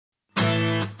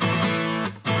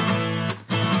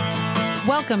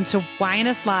Welcome to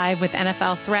YNS Live with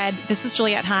NFL Thread. This is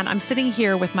Juliette Hahn. I'm sitting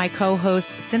here with my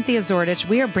co-host, Cynthia Zordich.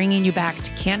 We are bringing you back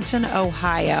to Canton,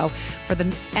 Ohio for the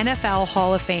NFL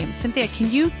Hall of Fame. Cynthia, can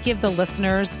you give the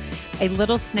listeners a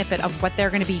little snippet of what they're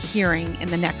going to be hearing in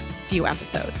the next few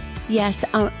episodes? Yes,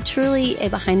 truly a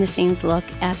behind-the-scenes look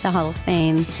at the Hall of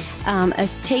Fame. A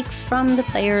take from the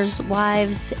players'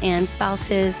 wives and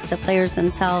spouses, the players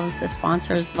themselves, the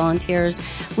sponsors, volunteers.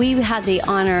 We had the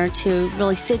honor to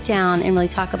really sit down and really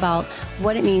talk about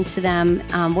what it means to them,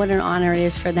 what an honor it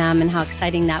is for them, and how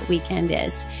exciting that weekend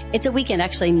is. It's a weekend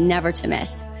actually never to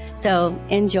miss. So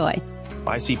enjoy.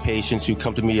 I see patients who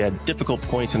come to me at difficult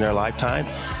points in their lifetime,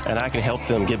 and I can help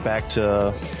them get back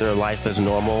to their life as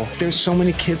normal. There's so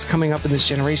many kids coming up in this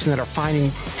generation that are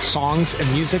finding songs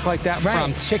and music like that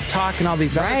from TikTok and all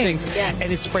these other things,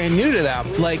 and it's brand new to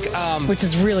them. Like, which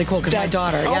is really cool because my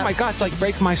daughter. Oh my gosh! Like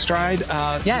Break My Stride.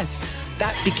 Yes.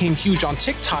 That became huge on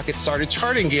TikTok. It started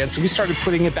charting again, so we started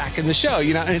putting it back in the show,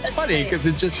 you know, and it's funny because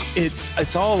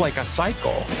it's all like a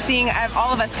cycle. Seeing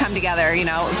all of us come together, you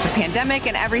know, the pandemic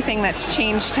and everything that's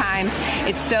changed times,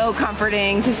 it's so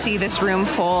comforting to see this room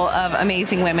full of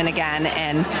amazing women again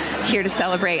and here to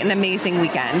celebrate an amazing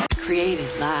weekend. Created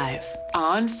live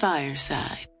on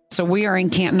Fireside. So we are in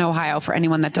Canton, Ohio, for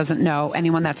anyone that doesn't know,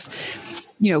 anyone that's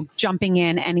jumping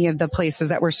in any of the places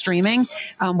that we're streaming,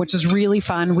 which is really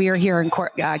fun. We are here in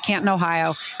Canton,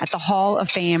 Ohio at the Hall of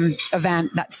Fame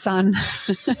event. That sun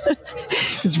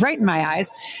is right in my eyes.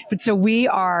 But so we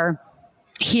are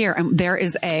here and there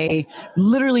is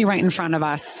literally right in front of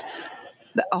us,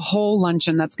 a whole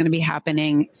luncheon that's going to be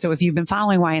happening. So if you've been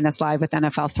following YNS Live with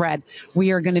NFL Thread,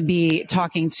 we are going to be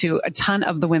talking to a ton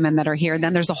of the women that are here.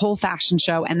 Then there's a whole fashion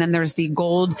show. And then there's the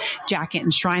gold jacket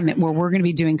enshrinement where we're going to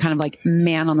be doing kind of like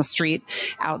man on the street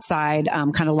outside,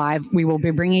 kind of live. We will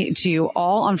be bringing it to you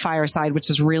all on Fireside, which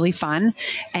is really fun.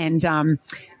 And,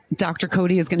 Dr.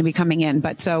 Cody is going to be coming in.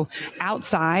 But so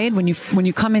outside, when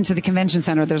you come into the convention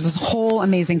center, there's this whole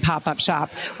amazing pop-up shop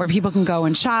where people can go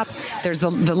and shop. There's the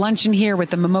luncheon here with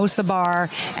the mimosa bar.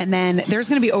 And then there's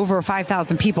going to be over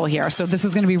 5,000 people here. So this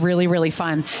is going to be really, really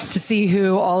fun to see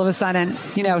who all of a sudden,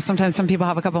 sometimes some people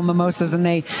have a couple of mimosas and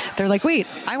they're like, wait,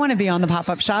 I want to be on the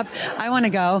pop-up shop. I want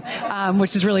to go,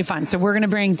 which is really fun. So we're going to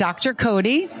bring Dr.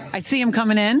 Cody. I see him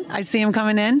coming in.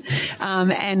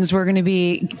 And we're going to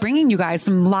be bringing you guys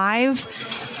some live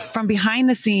from behind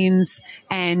the scenes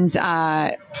and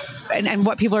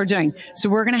what people are doing. So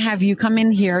we're going to have you come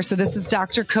in here. So this is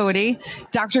Dr. Cody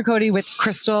with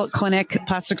Crystal Clinic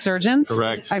Plastic Surgeons.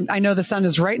 Correct. I know the sun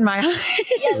is right in my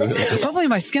eye. Hopefully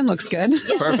my skin looks good.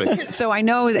 Perfect. So I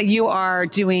know that you are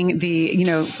doing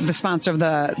the sponsor of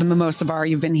the Mimosa Bar.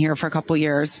 You've been here for a couple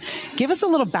years. Give us a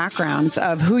little background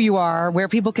of who you are, where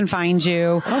people can find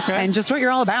you, and just what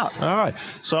you're all about. All right.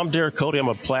 So I'm Derek Cody. I'm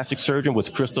a plastic surgeon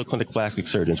with Crystal Clinic Plastic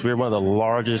Surgeons. We're one of the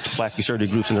largest plastic surgery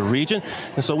groups in the region.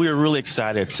 And so we are really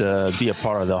excited to be a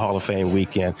part of the Hall of Fame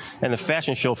weekend. And the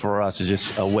fashion show for us is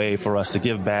just a way for us to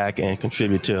give back and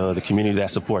contribute to the community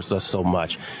that supports us so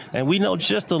much. And we know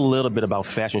just a little bit about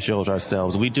fashion shows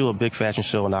ourselves. We do a big fashion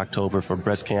show in October for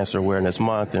Breast Cancer Awareness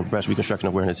Month and Breast Reconstruction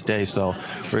Awareness Day. So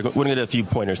we're going to get a few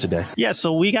pointers today. Yeah,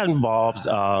 so we got involved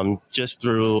just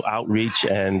through outreach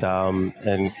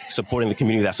and supporting the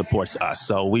community that supports us.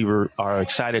 So we are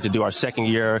excited to do our second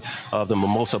year of the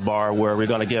Mimosa Bar, where we're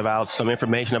going to give out some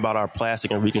information about our plastic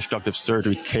and reconstructive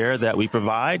surgery care that we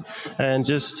provide and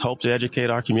just hope to educate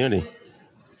our community.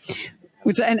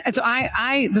 And so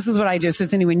this is what I do. So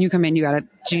Cindy, when you come in,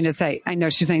 Gina say, I know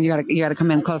she's saying you got to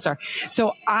come in closer.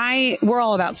 So we're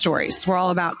all about stories. We're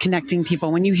all about connecting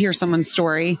people. When you hear someone's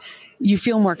story, you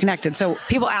feel more connected. So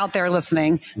people out there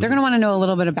listening, they're going to want to know a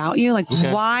little bit about you. Like,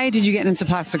 why did you get into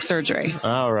plastic surgery?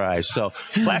 All right. So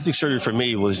plastic surgery for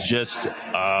me was just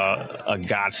a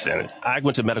godsend. I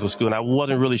went to medical school and I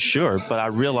wasn't really sure, but I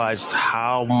realized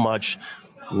how much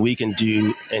we can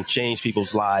do and change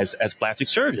people's lives as plastic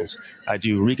surgeons. I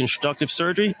do reconstructive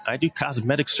surgery. I do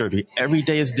cosmetic surgery. Every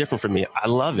day is different for me. I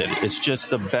love it. It's just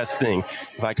the best thing.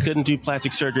 If I couldn't do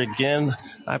plastic surgery again,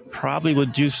 I probably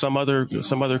would do some other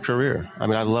career. I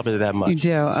mean, I love it that much. You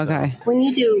do? Okay. When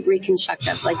you do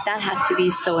reconstructive, like that has to be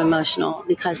so emotional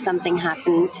because something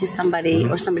happened to somebody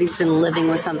or somebody's been living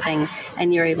with something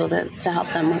and you're able to help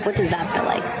them. What does that feel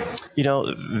like?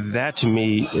 That to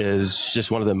me is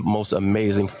just one of the most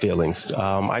amazing feelings.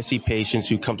 I see patients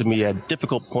who come to me at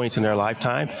difficult points in their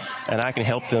lifetime, and I can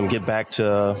help them get back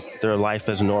to their life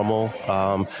as normal.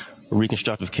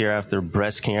 Reconstructive care after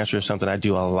breast cancer is something I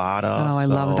do a lot of. Oh, I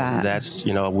love that. That's,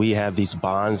 we have these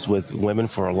bonds with women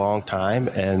for a long time,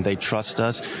 and they trust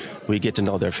us. We get to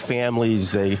know their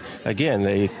families. They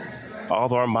all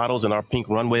of our models in our Pink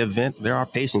Runway event, they're our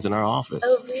patients in our office.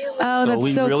 Oh, really? Oh, that's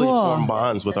we so really cool. form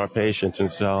bonds with our patients. And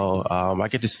so I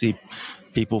get to see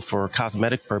people for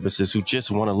cosmetic purposes who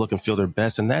just want to look and feel their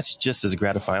best. And that's just as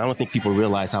gratifying. I don't think people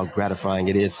realize how gratifying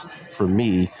it is for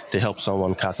me to help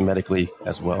someone cosmetically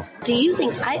as well. Do you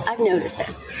think, I've noticed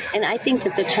this, and I think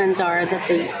that the trends are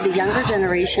that the younger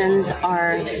generations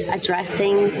are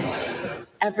addressing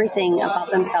everything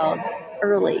about themselves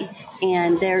early.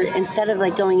 And they're, instead of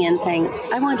like going in saying,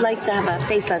 I would like to have a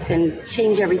facelift and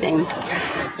change everything,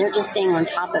 they're just staying on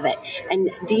top of it. And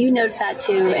do you notice that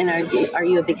too? And are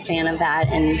you a big fan of that?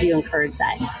 And do you encourage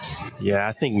that? Yeah,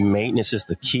 I think maintenance is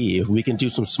the key. If we can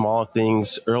do some small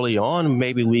things early on,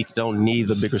 maybe we don't need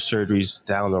the bigger surgeries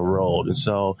down the road. And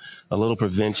so a little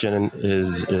prevention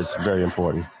is very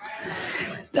important.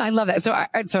 I love that.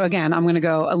 So again, I'm going to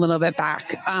go a little bit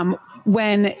back.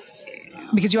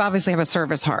 Because you obviously have a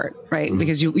service heart, right? Mm-hmm.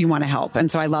 Because you want to help. And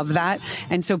so I love that.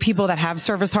 And so people that have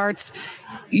service hearts,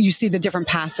 you see the different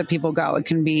paths that people go. It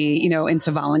can be,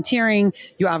 into volunteering.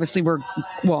 You obviously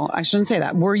I shouldn't say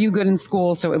that. Were you good in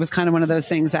school? So it was kind of one of those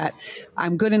things that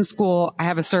I'm good in school. I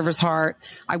have a service heart.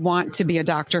 I want to be a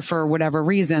doctor for whatever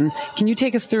reason. Can you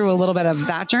take us through a little bit of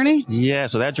that journey? Yeah.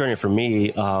 So that journey for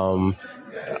me,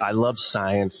 I love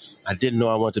science. I didn't know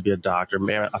I wanted to be a doctor.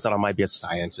 Man, I thought I might be a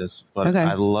scientist, but okay.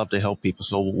 I love to help people.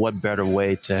 So what better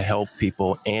way to help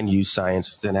people and use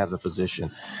science than as a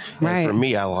physician? Right. And for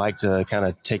me, I like to kind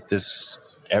of take this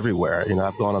everywhere.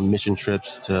 I've gone on mission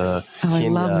trips to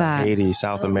Kenya, Haiti,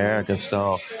 South America.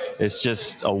 So it's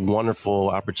just a wonderful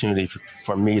opportunity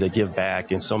for me to give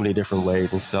back in so many different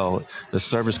ways. And so the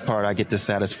service part, I get to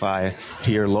satisfy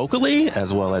here locally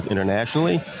as well as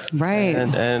internationally. Right.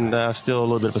 And still a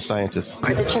little bit of a scientist.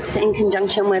 Are the trips in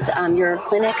conjunction with your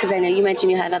clinic? Because I know you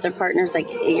mentioned you had other partners, like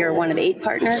you're one of 8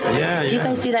 partners. Yeah. Do you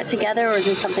guys do that together, or is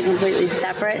this something completely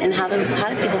separate? And how do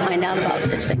people find out about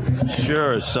such things?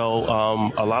 Sure.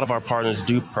 So a lot of our partners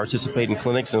do participate in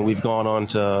clinics, and we've gone on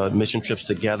to mission trips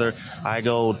together. I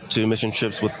go to mission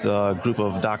trips with a group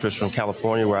of doctors from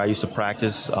California where I used to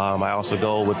practice. I also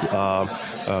go with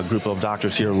a group of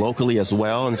doctors here locally as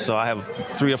well. And so I have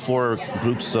 3 or 4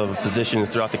 groups of physicians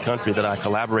throughout the country that I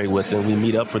collaborate with, and we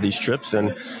meet up for these trips.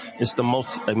 And it's the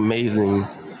most amazing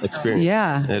experience.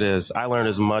 Yeah. It is. I learned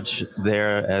as much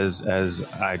there as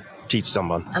I teach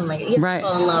someone. Oh my God. You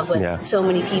fall in love with so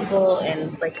many people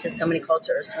and like just so many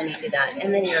cultures when you do that.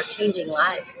 And then you're changing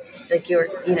lives. Like you're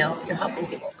helping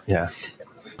people. Yeah.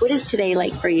 What is today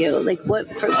like for you? Like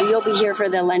you'll be here for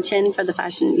the luncheon, for the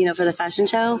fashion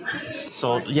show?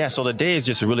 So the day is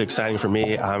just really exciting for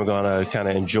me. I'm going to kind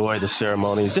of enjoy the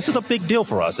ceremonies. This is a big deal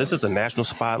for us. This is a national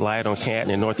spotlight on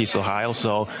Canton in Northeast Ohio.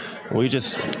 So we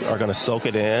just are going to soak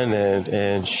it in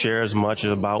and share as much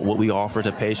about what we offer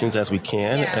to patients as we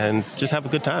can and just have a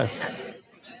good time.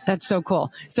 That's so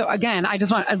cool. So again, I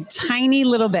just want a tiny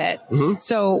little bit. Mm-hmm.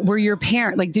 So were your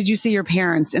parents, did you see your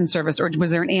parents in service, or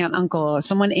was there an aunt, uncle,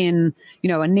 someone in,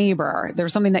 a neighbor? There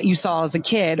was something that you saw as a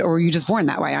kid, or were you just born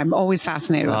that way? I'm always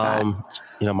fascinated with that.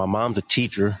 My mom's a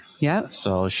teacher. Yeah.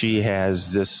 So she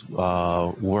has this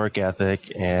work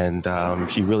ethic, and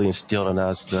she really instilled in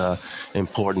us the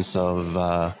importance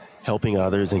of helping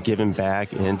others and giving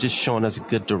back and just showing us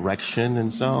good direction.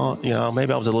 And so,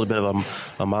 maybe I was a little bit of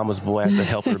a mama's boy. I had to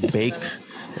help her bake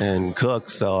and cook.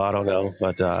 So I don't know,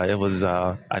 but it was,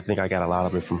 I think I got a lot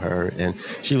of it from her. And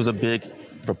she was a big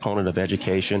proponent of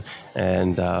education,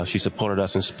 and she supported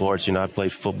us in sports. I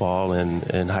played football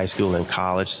in high school and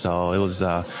college, so it was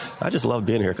I just love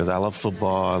being here because I love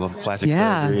football, I love plastic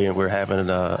surgery, and we're having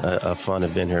a fun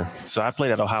event here. So I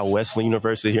played at Ohio Wesleyan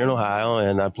University here in Ohio,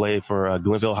 and I played for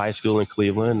Glenville High School in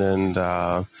Cleveland,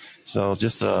 and so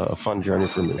just a fun journey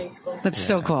for me. That's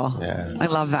so cool. Yeah. I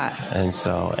love that. And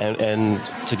so, and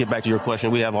to get back to your question,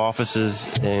 we have offices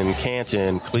in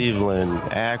Canton, Cleveland,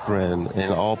 Akron,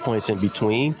 and all points in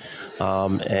between.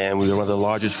 And we are one of the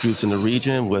largest groups in the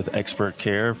region with expert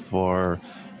care for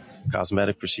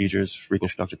cosmetic procedures,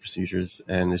 reconstructive procedures.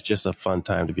 And it's just a fun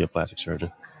time to be a plastic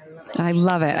surgeon. I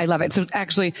love it. I love it. So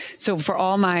for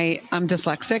all I'm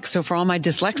dyslexic. So for all my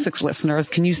dyslexic listeners,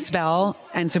 can you spell,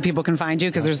 and so people can find you?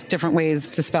 Because there's different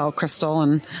ways to spell Crystal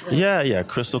and. Yeah.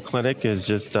 Crystal Clinic is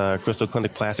just,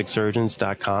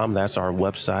 crystalclinicplasticsurgeons.com. That's our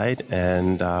website.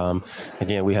 And,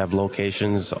 again, we have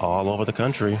locations all over the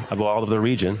country, all over the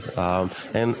region.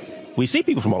 And we see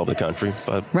people from all over the country,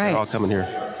 but they're all coming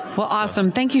here. Well,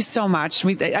 awesome. Thank you so much.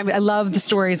 I love the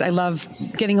stories. I love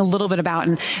getting a little bit about,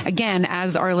 and again,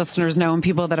 as our listeners know and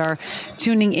people that are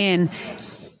tuning in,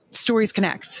 stories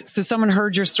connect. So someone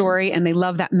heard your story and they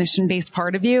love that mission-based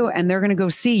part of you, and they're going to go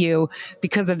see you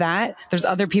because of that. There's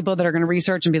other people that are going to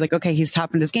research and be like, okay, he's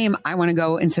topping his game. I want to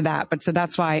go into that. But so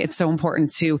that's why it's so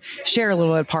important to share a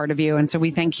little bit part of you. And so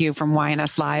we thank you from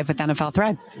YNS Live with NFL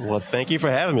Thread. Well, thank you for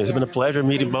having me. It's been a pleasure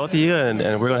meeting both of you, and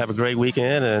we're going to have a great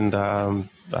weekend. And I'm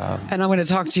going to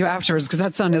talk to you afterwards because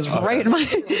that sun is right in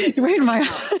my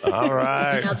All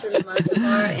right.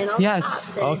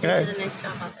 Yes. Okay.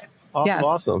 Awesome. Yes.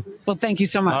 Awesome. Well, thank you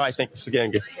so much. All right. Thanks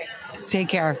again. Take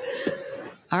care.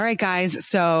 All right, guys.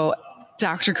 So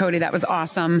Dr. Cody, that was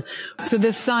awesome. So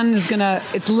this sun is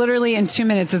it's literally in 2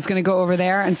 minutes, it's going to go over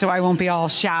there. And so I won't be all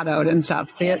shadowed and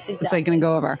stuff. See yes, it? Exactly. It's like going to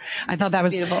go over. I thought that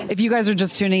was beautiful. If you guys are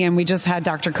just tuning in, we just had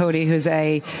Dr. Cody, who's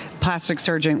a plastic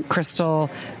surgeon, Crystal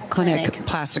Clinic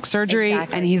Plastic Surgery.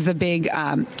 Exactly. And he's the big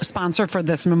sponsor for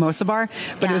this mimosa bar.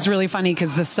 But It was really funny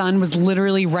because the sun was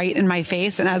literally right in my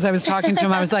face. And as I was talking to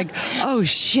him, I was like, oh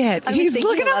shit, he's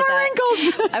looking at my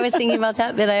wrinkles. I was thinking about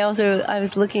that, but I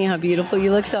was looking how beautiful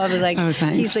you look. So I was like,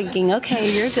 he's thinking,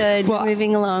 okay, you're good. Well, you're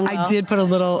moving along well. I did put a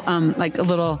little, I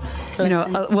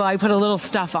put a little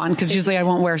stuff on because usually I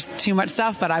won't wear too much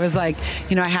stuff, but I was like,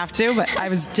 I have to, but I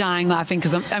was dying laughing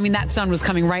because that sun was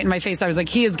coming right in my face. I was like,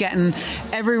 he is getting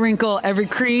every wrinkle, every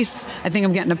crease. I think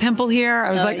I'm getting a pimple here.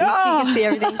 I was you can see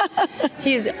everything.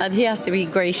 He has to be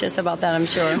gracious about that, I'm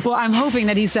sure. Well, I'm hoping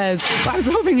that he says, I was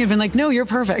hoping he'd been like, no, you're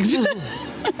perfect.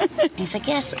 He's like,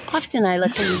 yes, often I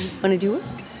let him want to do work.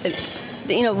 But,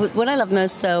 what I loved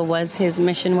most, though, was his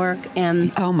mission work.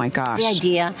 And oh, my gosh. The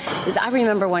idea is I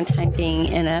remember one time being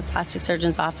in a plastic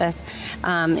surgeon's office.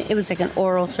 It was like an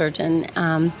oral surgeon.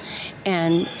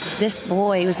 And this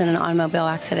boy was in an automobile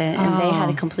accident, and they had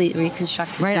to completely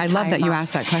reconstruct his entire I love that mouth. You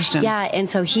asked that question. Yeah, and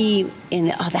so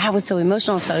that was so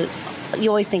emotional. So you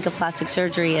always think of plastic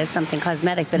surgery as something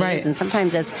cosmetic, but it isn't.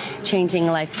 Sometimes it's changing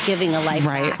a life, giving a life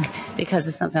back because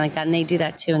of something like that. And they do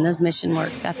that too. And those mission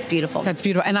work, that's beautiful. That's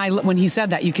beautiful. And when he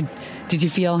said that, did you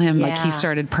feel him like he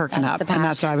started perking up? And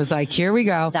that's why I was like, here we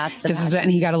go. That's the This is it.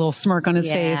 And he got a little smirk on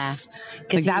his face.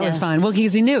 Like that was fun. Well,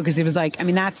 because he knew, because he was like,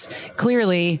 that's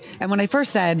clearly. And when I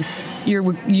first said you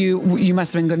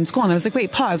must have been good in school, and I was like,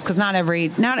 wait, pause, because not every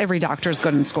doctor is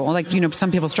good in school. Like,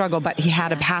 some people struggle, but he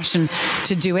had a passion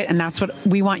to do it, and that's what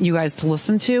we want you guys to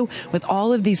listen to with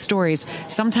all of these stories.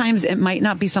 Sometimes it might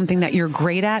not be something that you're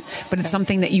great at, but it's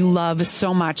something that you love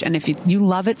so much. And if you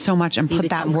love it so much and put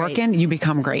that work in, you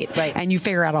become great. Right. And you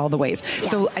figure out all the ways. Yeah.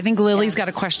 So I think Lily's got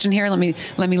a question here. Let me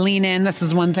lean in. This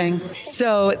is one thing.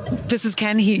 So this is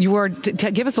Ken.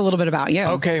 Give us a little bit about you.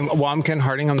 Okay. Well, I'm Ken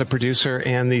Harding. I'm the producer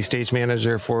and the stage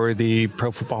manager for the Pro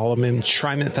Football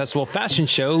Enshrinement Festival Fashion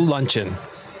Show Luncheon.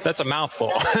 That's a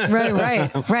mouthful.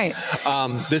 Right.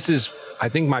 This is, I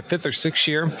think, my 5th or 6th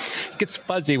year. It gets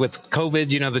fuzzy with COVID,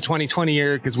 the 2020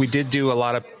 year, because we did do a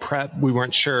lot of prep. We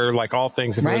weren't sure, like all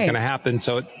things, if it was going to happen.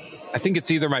 So I think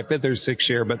it's either my 5th or 6th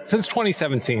year, but since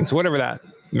 2017, so whatever that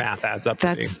math adds up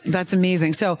to be. That's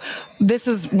amazing. So we're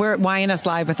at YNS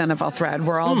Live with NFL Thread.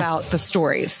 We're all about the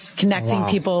stories, connecting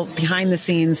people behind the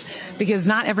scenes, because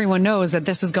not everyone knows that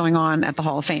this is going on at the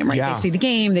Hall of Fame, right? Yeah. They see the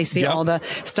game, they see all the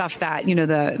stuff that,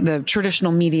 the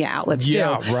traditional media outlets do.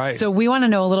 Right. So we want to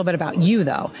know a little bit about you,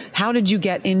 though. How did you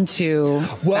get into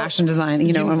fashion design,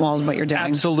 and all of what you're doing?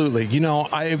 Absolutely.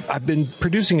 I've been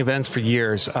producing events for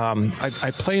years.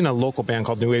 I play in a local band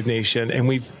called New Wave Nation, and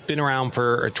we've been around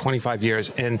for 25 years.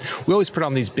 And we always put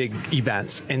on these big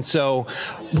events. And so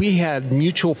we had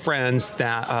mutual friends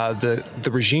that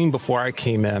the regime before I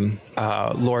came in,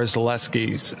 Laura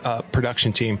Zaleski's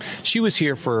production team, she was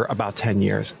here for about 10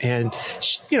 years. And,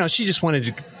 she just wanted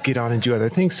to get on and do other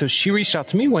things. So she reached out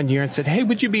to me one year and said, hey,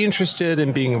 would you be interested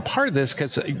in being a part of this?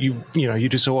 Because you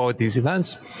do so well with these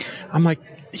events. I'm like,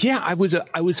 yeah, I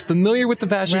was familiar with the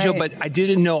fashion show, but I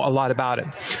didn't know a lot about it.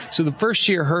 So the first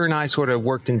year, her and I sort of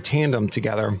worked in tandem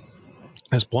together.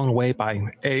 I was blown away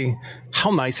by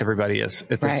how nice everybody is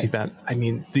at this event. I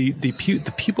mean, the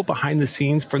people behind the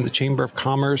scenes, from the Chamber of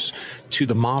Commerce to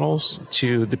the models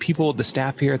to the people, the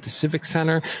staff here at the Civic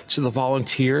Center to the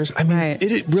volunteers. I mean,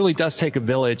 it really does take a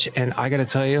village, and I got to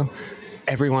tell you,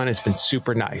 everyone has been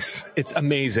super nice. It's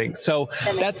amazing. So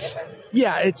it's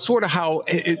sort of how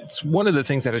it's one of the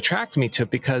things that attracted me to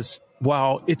it, because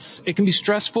while it can be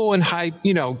stressful and high,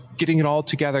 getting it all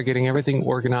together, getting everything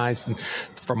organized, and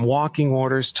from walking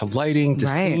orders to lighting to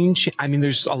scene. I mean,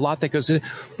 there's a lot that goes in it.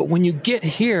 But when you get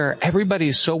here, everybody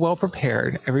is so well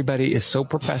prepared. Everybody is so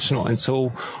professional and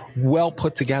so well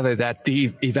put together that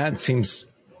the event seems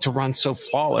to run so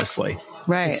flawlessly.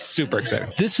 Right. It's super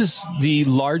exciting. This is the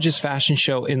largest fashion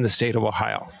show in the state of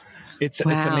Ohio. It's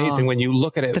amazing when you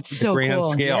look at it. That's the so grand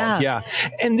cool. scale. Yeah.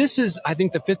 And this is, I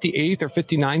think, the 58th or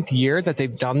 59th year that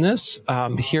they've done this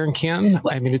here in Canton.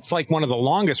 I mean, it's like one of the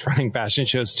longest running fashion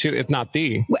shows too, if not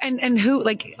the. And who,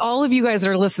 like all of you guys that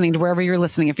are listening to wherever you're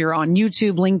listening, if you're on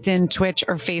YouTube, LinkedIn, Twitch,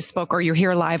 or Facebook, or you're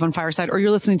here live on Fireside, or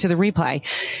you're listening to the replay,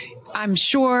 I'm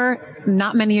sure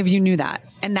not many of you knew that.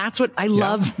 And that's what I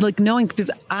love, like knowing,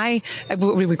 because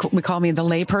we call me the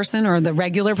lay person or the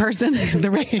regular person. Last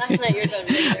night you're done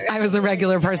later. I was a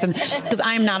regular person because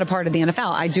I'm not a part of the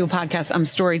NFL. I do a podcast. I'm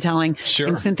storytelling. Sure.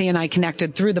 And Cynthia and I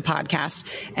connected through the podcast.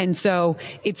 And so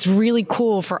it's really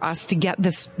cool for us to get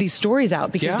these stories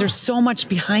out because there's so much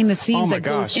behind the scenes that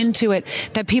goes into it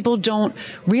that people don't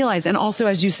realize. And also,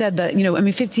 as you said,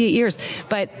 58 years,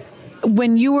 but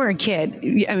when you were a kid,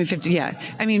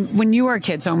 when you were a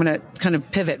kid, so I'm going to kind of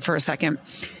pivot for a second.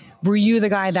 Were you the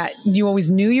guy that you always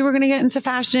knew you were going to get into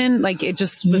fashion? Like it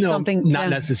just was something? Not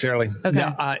necessarily. Okay.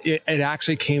 No, it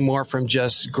actually came more from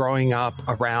just growing up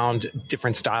around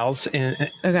different styles.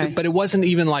 But it wasn't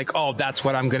even like, oh, that's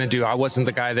what I'm going to do. I wasn't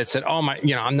the guy that said, oh my,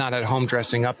 I'm not at home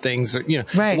dressing up things. It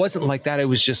wasn't like that. It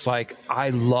was just like,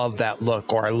 I love that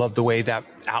look, or I love the way that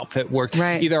outfit worked.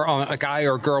 Right. Either on a guy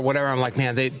or a girl, whatever. I'm like,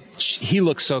 man, he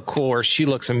looks so cool, or she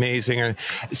looks amazing.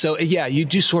 So you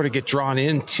do sort of get drawn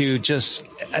into just,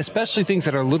 especially things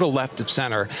that are a little left of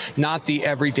center, not the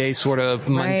everyday sort of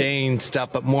mundane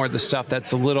stuff, but more the stuff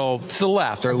that's a little to the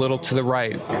left or a little to the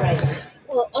right. Right.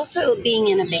 Well, also being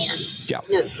in a band. Yeah.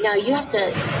 Now you have to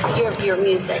have your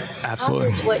music. Absolutely.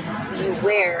 How does what you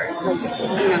wear,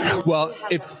 Well,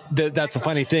 that's a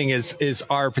funny thing is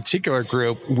our particular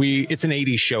group, it's an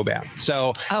 80s show band.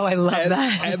 So I love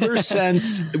that. Ever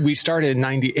since we started in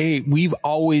 98, we've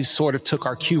always sort of took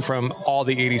our cue from all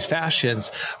the 80s fashions,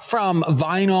 from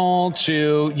vinyl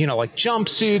to, like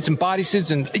jumpsuits and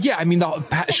bodysuits and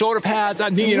the shoulder pads.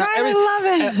 Everything, I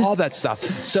love it. All that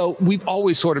stuff. So we've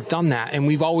always sort of done that. And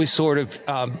we've always sort of,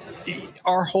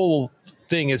 our whole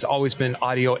thing has always been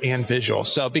audio and visual.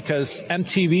 So because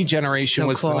MTV generation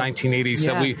was cool. the 1980s,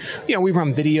 so we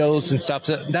run videos and stuff.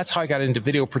 So that's how I got into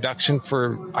video production.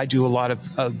 I do a lot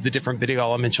of the different video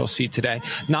elements you'll see today.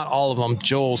 Not all of them.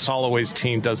 Joel Soloway's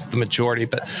team does the majority,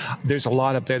 but there's a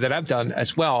lot up there that I've done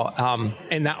as well.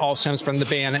 And that all stems from the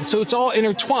band. And so it's all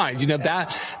intertwined.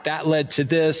 That led to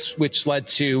this, which led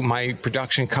to my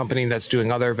production company that's doing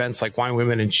other events like Wine,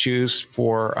 Women, and Shoes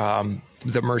for,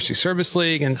 the Mercy Service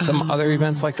League and some other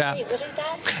events like that. Wait, what is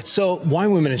that? So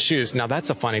Wine, Women, and Shoes. Now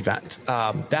that's a fun event.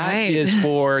 That is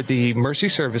for the Mercy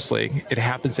Service League. It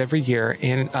happens every year.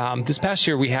 And this past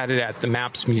year we had it at the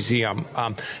MAPS Museum.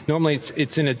 Normally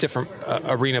it's in a different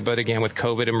arena, but again with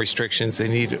COVID and restrictions, they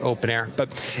need open air. But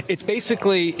it's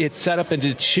set up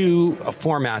into two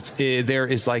formats. There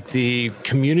is like the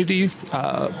community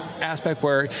aspect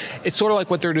where it's sort of like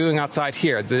what they're doing outside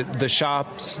here. The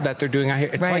shops that they're doing out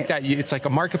here. It's like that. It's like a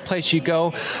marketplace. You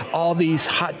go, all these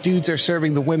hot dudes are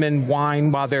serving the women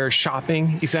wine while they're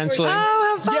shopping, essentially. Oh,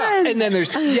 how fun! Yeah,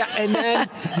 and then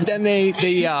then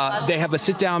they have a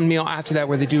sit down meal after that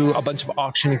where they do a bunch of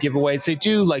auction and giveaways. They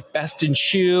do like best in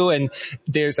shoe, and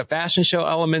there's a fashion show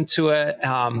element to it.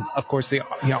 Of course, the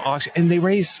auction, and they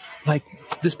raise like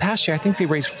this past year. I think they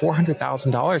raised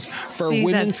 $400,000 for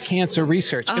women's cancer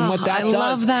research, and what that does. I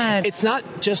love that. It's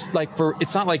not just like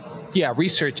it's not like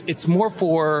research. It's more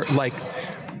for like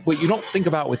what you don't think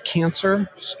about with cancer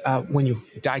when you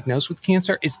diagnose with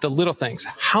cancer is the little things.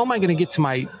 How am I going to get to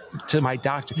my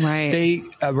doctor? Right. They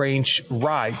arrange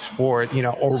rides for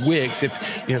or wigs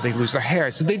if they lose their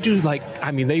hair. So they do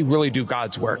they really do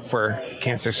God's work for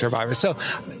cancer survivors. So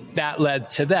that led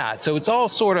to that. So it's all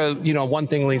sort of one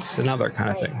thing leads to another kind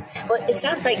of thing. Well, it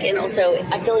sounds like, and also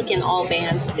I feel like in all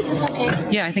bands, is this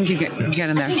okay? Yeah, I think you get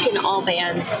in there. I think in all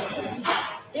bands,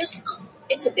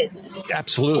 it's a business.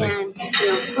 Absolutely. And,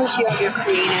 of course you have your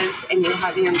creatives and you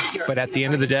have your but at the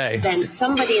end of the day, then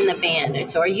somebody in the band.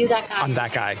 So are you that guy? I'm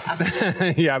that guy.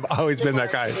 Okay. Yeah, I've always been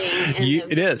that guy.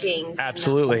 It is.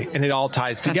 Absolutely. And it all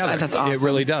ties together. That's awesome. It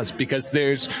really does,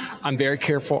 because I'm very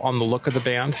careful on the look of the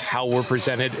band, how we're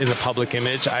presented in the public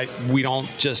image. We don't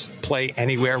just play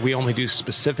anywhere. We only do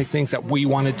specific things that we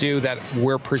want to do, that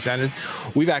we're presented.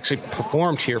 We've actually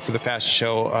performed here for the fashion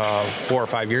show 4 or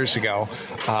 5 years ago.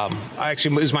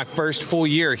 It was my first full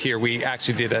year here. We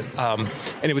actually did it, and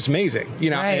it was amazing.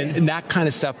 And that kind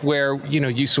of stuff where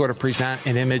you sort of present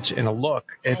an image and a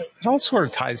look. It all sort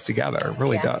of ties together. It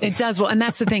really does. It does. Well, and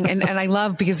that's the thing. And I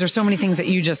love, because there's so many things that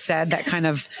you just said that kind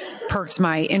of perked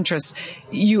my interest.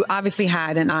 You obviously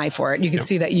had an eye for it. You could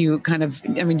see that you kind of.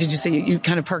 Did you say you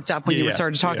kind of perked up when you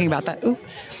started talking about that? Ooh.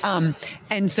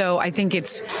 And so I think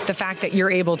it's the fact that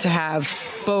you're able to have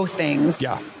both things.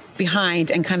 Yeah. behind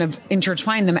and kind of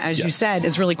intertwine them, as you said,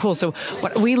 is really cool. So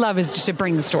what we love is just to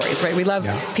bring the stories, right? We love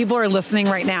people are listening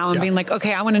right now and being like,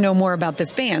 okay, I want to know more about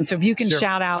this band. So if you can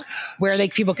shout out where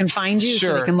people can find you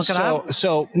so they can look it up.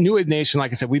 So New Wave Nation,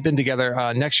 like I said, we've been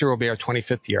together. Next year will be our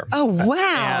 25th year. Oh,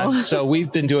 wow. And so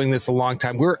we've been doing this a long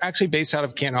time. We're actually based out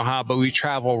of Canton, Ohio, but we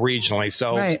travel regionally.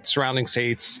 So surrounding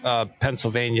states,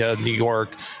 Pennsylvania, New York,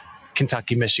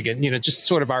 Kentucky, Michigan, just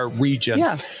sort of our region.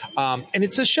 Yeah. And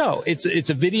it's a show. It's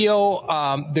a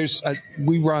video.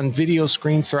 We run video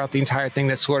screens throughout the entire thing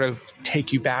that sort of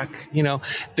take you back.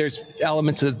 There's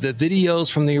elements of the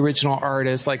videos from the original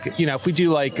artist. Like, if we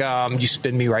do like, You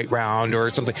Spin Me Right Round or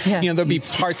something, there'll be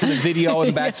parts of the video in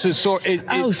the back. So it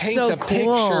paints a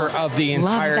picture of the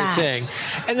entire thing.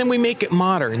 And then we make it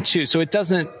modern too. So it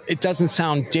doesn't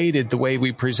sound dated the way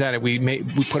we present it.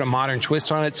 We put a modern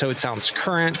twist on it. So it sounds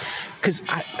current. Because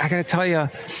I got to tell you,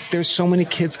 there's so many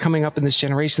kids coming up in this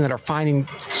generation that are finding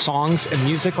songs and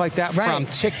music like that from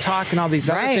TikTok and all these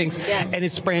other things, and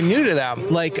it's brand new to them.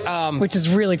 Like, which is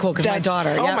really cool because my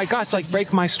daughter. Oh my gosh! Like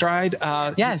Break My Stride.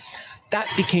 That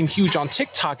became huge on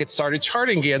TikTok. It started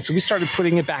charting again, so we started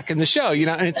putting it back in the show.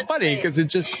 And it's funny because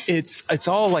it's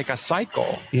all like a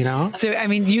cycle. So I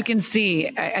mean, you can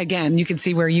see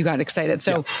where you got excited.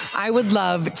 So I would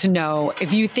love to know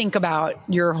if you think about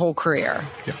your whole career.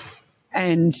 Yeah.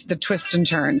 And the twists and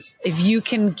turns. If you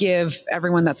can give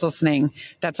everyone that's listening,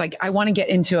 that's like, I want to get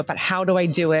into it, but how do I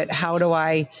do it? How do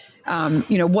I,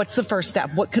 what's the first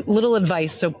step? What little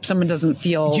advice so someone doesn't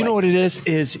feel. You know what it is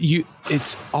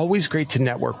it's always great to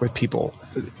network with people.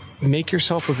 Make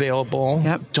yourself available.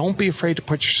 Yep. Don't be afraid to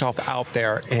put yourself out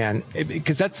there. And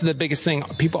because that's the biggest thing.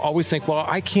 People always think, well,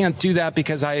 I can't do that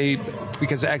because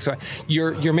X, Y.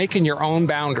 You're making your own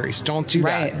boundaries. Don't do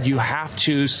that. You have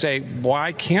to say,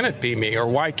 why can't it be me? Or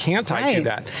why can't I do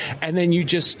that? And then you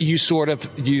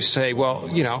say, well,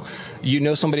 you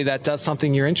know somebody that does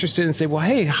something you're interested in and say, well,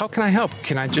 hey, how can I help?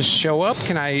 Can I just show up?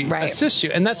 Can I assist you?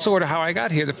 And that's sort of how I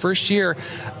got here. The first year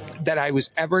that I was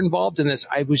ever involved in this,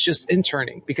 I was just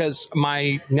interning because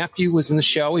my nephew was in the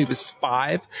show. He was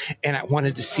 5 and I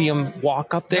wanted to see him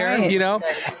walk up there,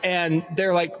 and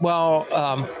they're like,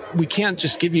 well, we can't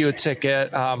just give you a ticket.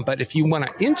 But if you want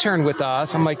to intern with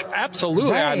us, I'm like,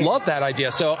 absolutely. I love that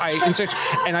idea. So I interned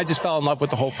and I just fell in love with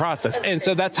the whole process. And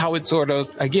so that's how it sort of,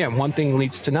 again, one thing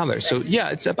leads to another. So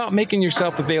it's about making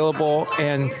yourself available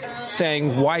and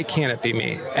saying, why can't it be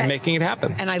me? And making it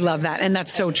happen. And I love that. And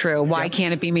that's so true. Why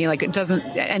can't it be me? Like it doesn't,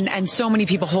 and so many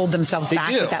people hold themselves back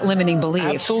with that limiting belief.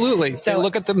 Absolutely. So they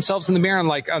look at themselves in the mirror and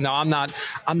like, oh no, I'm not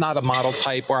a model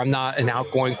type, or I'm not an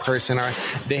outgoing person, or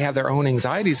they have their own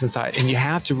anxieties inside, and you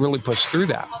have to really push through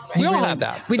that. We all have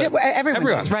that. We do. Everyone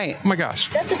does, right? Oh my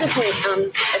gosh. That's a good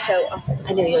point. So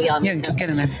I know you'll yell at me. Yeah, just get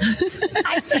in there.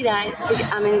 I see that.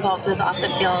 I'm involved with Off the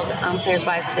Field Players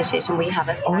Wives Association. We have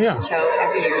a fashion show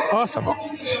every year. It's awesome.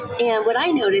 And what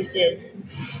I notice is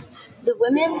the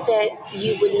women that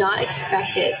you would not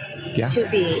expect it to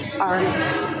be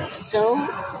are so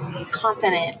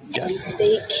confident. Yes. And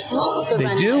they kill the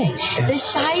runway. Do. The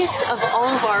shyest of all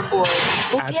of our boys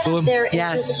will get up there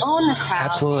and just own the crowd.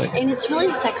 Absolutely. And it's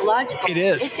really psychological. It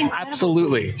is. It's incredible.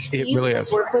 Absolutely. It really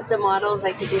is. Work with the models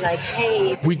to be like,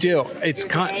 hey. We do. It's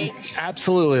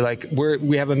absolutely like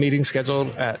we have a meeting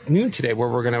scheduled at noon today where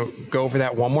we're going to go over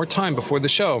that one more time before the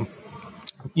show.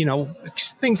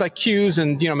 Things like cues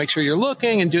and, make sure you're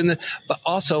looking and doing but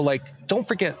also like, don't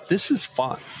forget, this is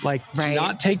fun. Like, do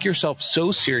not take yourself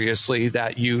so seriously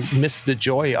that you miss the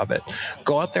joy of it.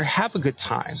 Go out there, have a good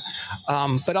time.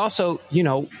 But also,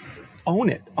 own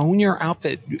it. Own your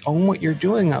outfit. Own what you're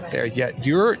doing up there. Yet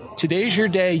today's your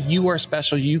day. You are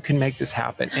special. You can make this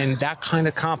happen. And that kind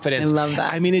of confidence. I love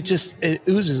that. I mean, it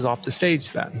oozes off the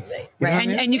stage then. Right.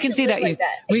 And you can see that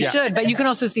we should, but you can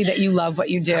also see that you love what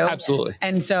you do. Absolutely.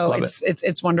 And so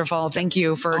it's wonderful. Thank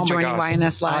you for joining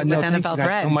YNS Live with NFL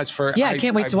Thread. So much for, I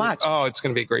can't wait to watch. Oh, it's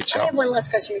going to be a great show. I have one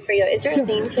last question for you. Is there a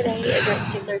theme today? Is there a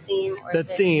particular theme?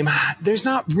 Theme, there's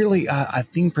not really a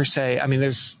theme per se. I mean,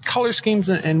 there's color schemes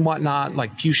and whatnot,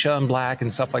 like fuchsia and black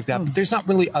and stuff like that. But there's not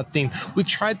really a theme. We've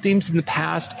tried themes in the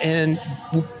past, and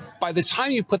by the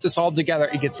time you put this all together,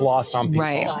 it gets lost on people.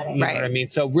 Right. You know what I mean?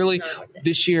 So really,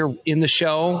 this year in the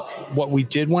show, what we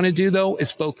did want to do, though,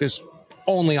 is focus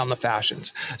only on the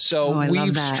fashions. So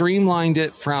we've streamlined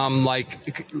it from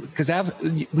because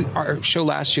our show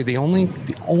last year, the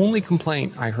only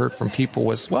complaint I heard from people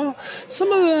was, well,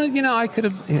 some of the, I could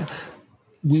have...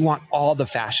 we want all the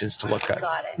fashions to look good.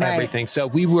 Got it. Everything. So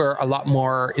we were a lot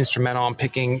more instrumental in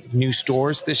picking new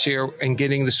stores this year and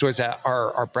getting the stores that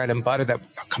are our bread and butter that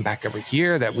come back every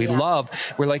year that we love.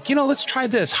 We're like, let's try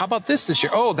this. How about this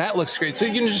year? Oh, that looks great. So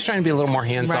just trying to be a little more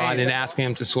hands-on and asking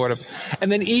them to sort of,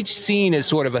 and then each scene is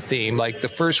sort of a theme. Like the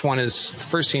first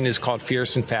scene is called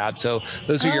Fierce and Fab. So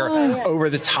those are your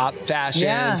over-the-top fashions.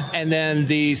 Yeah. And then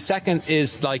the second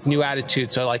is like new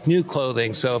attitude. So like new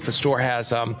clothing. So if a store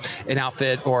has an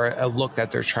outfit or a look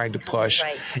that they're trying to push.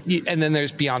 Right. And then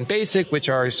there's Beyond Basic, which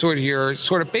are sort of your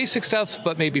sort of basic stuff,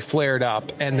 but maybe flared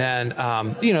up. And then,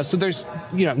 so there's,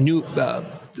 new,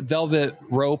 Velvet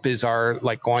Rope is our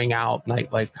like going out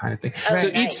nightlife kind of thing. So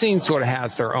each scene sort of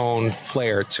has their own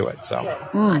flair to it. So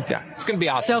yeah, it's going to be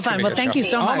awesome. So fun. Well, thank you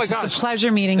so much. Oh my gosh. It's a pleasure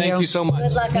meeting you. Thank you so much.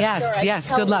 Good luck.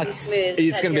 Yes. Good luck.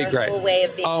 It's going to be great.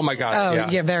 Oh my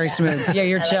gosh. Yeah, very smooth. Yeah,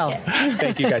 you're chill.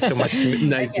 Thank you guys so much.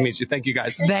 Nice to meet you. Thank you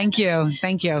guys. Thank you.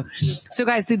 So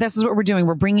guys, see, this is what we're doing.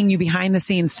 We're bringing you behind the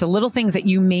scenes to little things that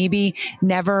you maybe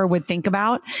never would think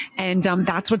about. And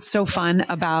that's what's so fun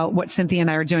about what Cynthia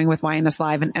and I are doing with YNS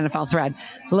Live and NFL Thread.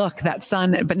 Look, that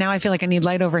sun, but now I feel like I need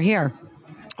light over here.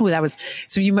 Oh,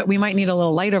 we might need a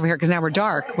little light over here because now we're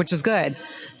dark, which is good.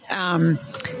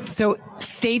 So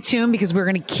stay tuned because we're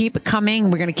going to keep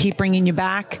coming. We're going to keep bringing you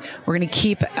back. We're going to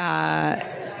keep,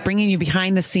 bringing you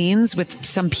behind the scenes with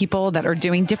some people that are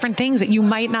doing different things that you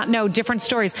might not know, different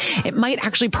stories. It might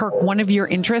actually perk one of your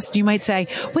interests. You might say,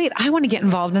 wait, I want to get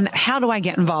involved in that. How do I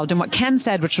get involved? And what Ken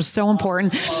said, which was so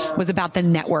important, was about the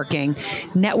networking.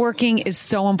 Networking is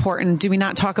so important. Do we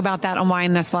not talk about that on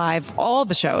YNS Live? All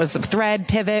the shows, Thread,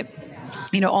 Pivot,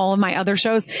 all of my other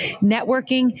shows.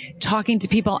 Networking, talking to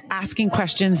people, asking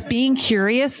questions, being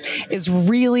curious is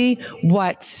really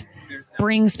what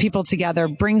brings people together,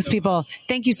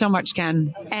 thank you so much,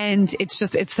 Ken. And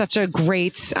it's such a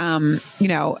great,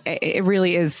 it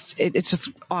really is, it's just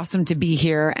awesome to be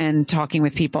here and talking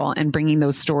with people and bringing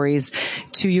those stories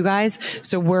to you guys.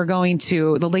 So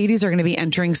the ladies are going to be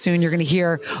entering soon. You're going to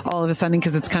hear all of a sudden,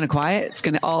 because it's kind of quiet, it's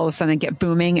going to all of a sudden get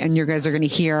booming and you guys are going to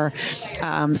hear,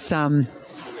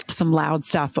 some loud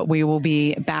stuff, but we will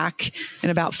be back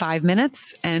in about 5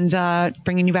 minutes and,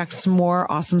 bringing you back some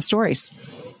more awesome stories.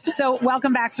 So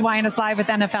welcome back to YNS Live with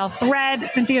NFL Thread.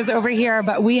 Cynthia's over here,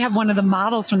 but we have one of the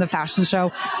models from the fashion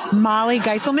show, Molly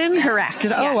Geiselman. Correct.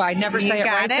 Yes. Oh, I never say it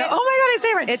right. So, oh my God, I say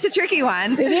it right. It's a tricky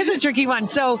one. It is a tricky one.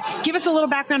 So give us a little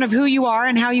background of who you are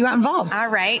and how you got involved. All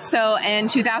right. So in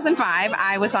 2005,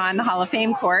 I was on the Hall of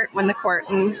Fame court when the court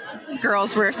and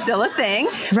girls were still a thing,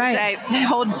 right, which I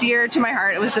hold dear to my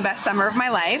heart. It was the best summer of my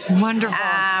life. Wonderful.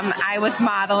 I was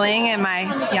modeling in my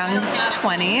young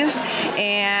 20s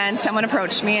and someone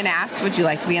approached me and asked, would you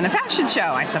like to be in the fashion show?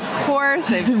 I said, of course.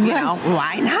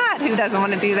 Why not? Who doesn't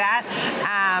want to do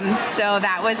that? So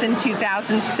that was in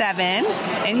 2007,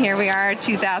 and here we are,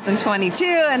 2022,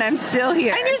 and I'm still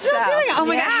here. And you're still doing it. Oh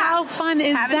my God, how fun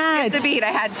is that? Haven't skipped a beat.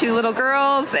 I had 2 little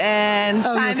girls, and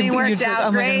timing worked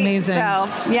out great. Amazing.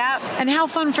 So, yep. And how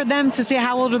fun for them to see.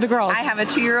 How old are the girls? I have a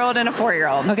 2-year-old and a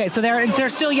 4-year-old. Okay, so they're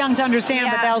still young to understand,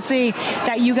 but they'll see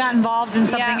that you got involved in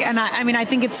something. And I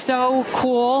think it's so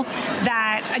cool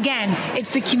that, again,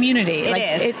 it's the community. It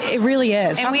is. It really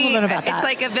is. And Talk a little bit about that. It's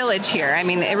like a village here. I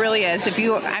mean, it really is.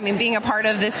 Being a part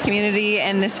of this community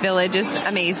and this village is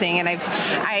amazing. And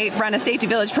I run a safety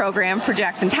village program for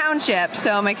Jackson Township,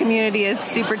 so my community is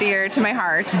super dear to my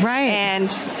heart. Right.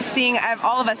 And seeing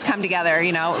all of us come together,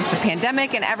 with the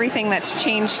pandemic and everything that's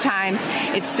changed times,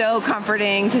 it's so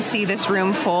comforting to see this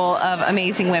room full of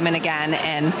amazing women again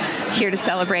and here to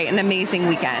celebrate an amazing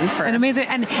weekend.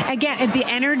 And again, the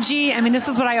energy, this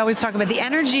is what I always talk about, the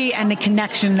energy and the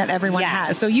connection that everyone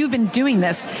has. So you've been doing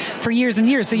this for years and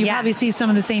years, so you probably see some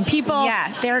of the same people.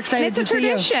 Yes. They're excited to see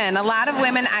you. It's a tradition. A lot of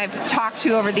women I've talked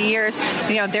to over the years,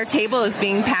 their table is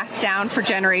being passed down for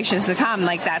generations to come.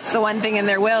 Like, that's the one thing in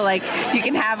their will. Like, you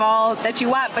can have all that you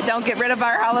want, but don't get rid of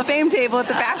our Hall of Fame table at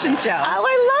the fashion show. Oh,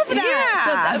 I love that.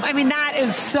 Yeah. So, that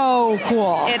is so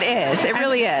cool. It is. It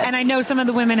really is. And I know some of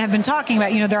the women have been talking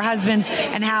about, their husbands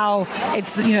and how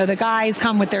it's, the guys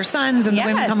come with their sons and the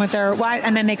women come with their wives,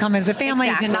 and then they come as a family.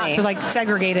 Exactly. Not to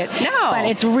segregate it. No. But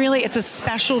it's a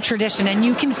special tradition, and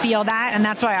you can feel that, and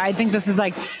that's why I think this is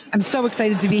I'm so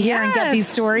excited to be here and get these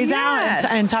stories out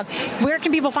and talk. Where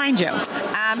can people find you?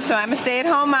 So I'm a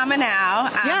stay-at-home mama now.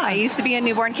 Yeah. I used to be a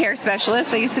newborn care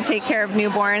specialist. I used to take care of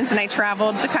newborns, and I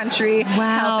traveled the country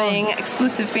helping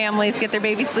exclusive families get their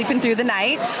babies sleeping through the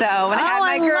night. So when I had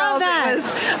my girls, it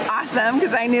was awesome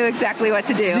because I knew exactly what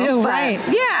to do. Right.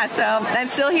 Yeah, so I'm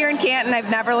still here in Canton. I've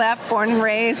never left, born and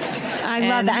raised. I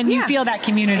love that. And you feel that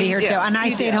community here, too. And I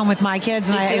stayed home with my kids,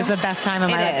 and it was the best time of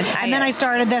my life. And then I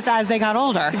started this as they got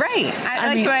older. Right.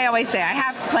 That's what I always say. I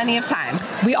have plenty of time.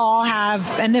 We all have,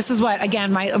 and this is what,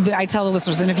 again, I tell the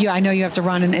listeners, and I know you have to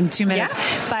run in 2 minutes,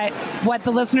 but what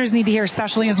the listeners need to hear,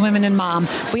 especially as women and mom,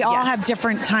 we all have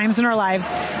different times in our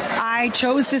lives. I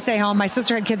chose to stay home. My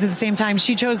sister had kids at the same time.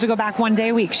 She chose to go back 1 day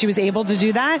a week. She was able to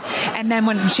do that. And then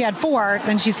when she had 4,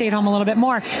 then she stayed home a little bit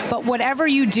more. But whatever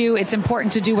you do, it's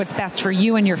important to do what's best for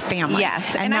you and your family.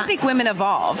 Yes. And I think women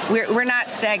evolve. We're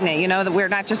not stagnant. That we're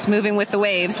not just moving with the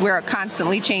waves. We're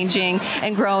constantly changing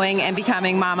and growing and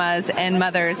becoming mamas and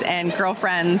mothers and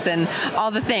girlfriends and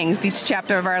all the things. Each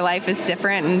chapter of our life is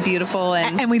different and beautiful.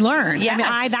 And we learn. Yes.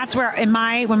 I mean, that's where when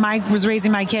I was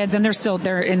raising my kids, and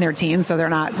they're in their teens, so they're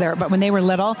not there. But when they were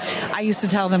little, I used to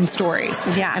tell them stories.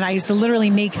 Yeah. And I used to literally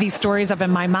make these stories up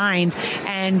in my mind,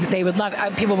 and they would love.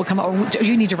 People would come, "Oh,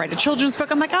 you need to write a children's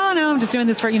book." I'm like, "Oh no, I'm just doing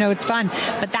this for it's fun."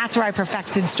 But that's where I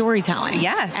perfected storytelling.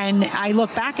 Yes. And I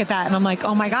look back at that, and I'm like,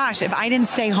 "Oh my gosh, if I didn't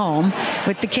stay home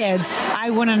with the kids, I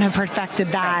wouldn't have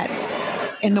perfected that."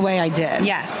 In the way I did.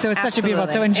 Yes. So it's such a beautiful,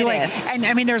 so enjoy it. And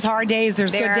I mean, there's hard days,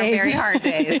 there's good days. There are very hard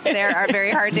days. There are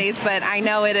very hard days, but I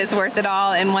know it is worth it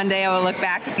all. And one day I will look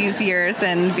back at these years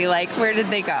and be like, where did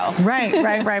they go? Right.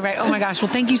 Oh my gosh.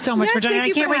 Well, thank you so much for joining.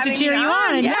 I can't wait to cheer you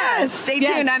on. Yes. Stay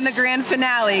tuned. I'm the grand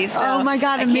finale. So oh my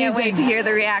God, amazing. I can't wait to hear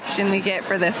the reaction we get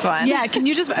for this one. Yeah. Can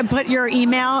you just put your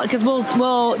email? Because we'll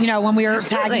when we are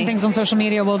tagging things on social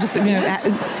media, we'll just,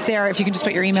 there, if you can just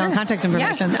put your email and contact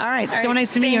information. Yes. All right. So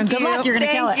nice to meet you, and good luck. You're going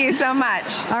to kill it. Thank you so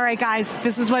much. All right, guys,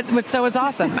 this is it's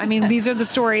awesome. I mean, these are the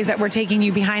stories that we're taking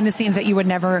you behind the scenes that you would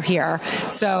never hear.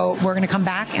 So we're going to come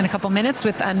back in a couple minutes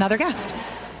with another guest.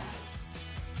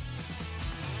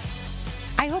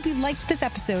 I hope you liked this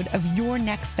episode of Your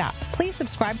Next Stop. Please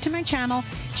subscribe to my channel,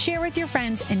 share with your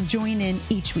friends, and join in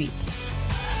each week.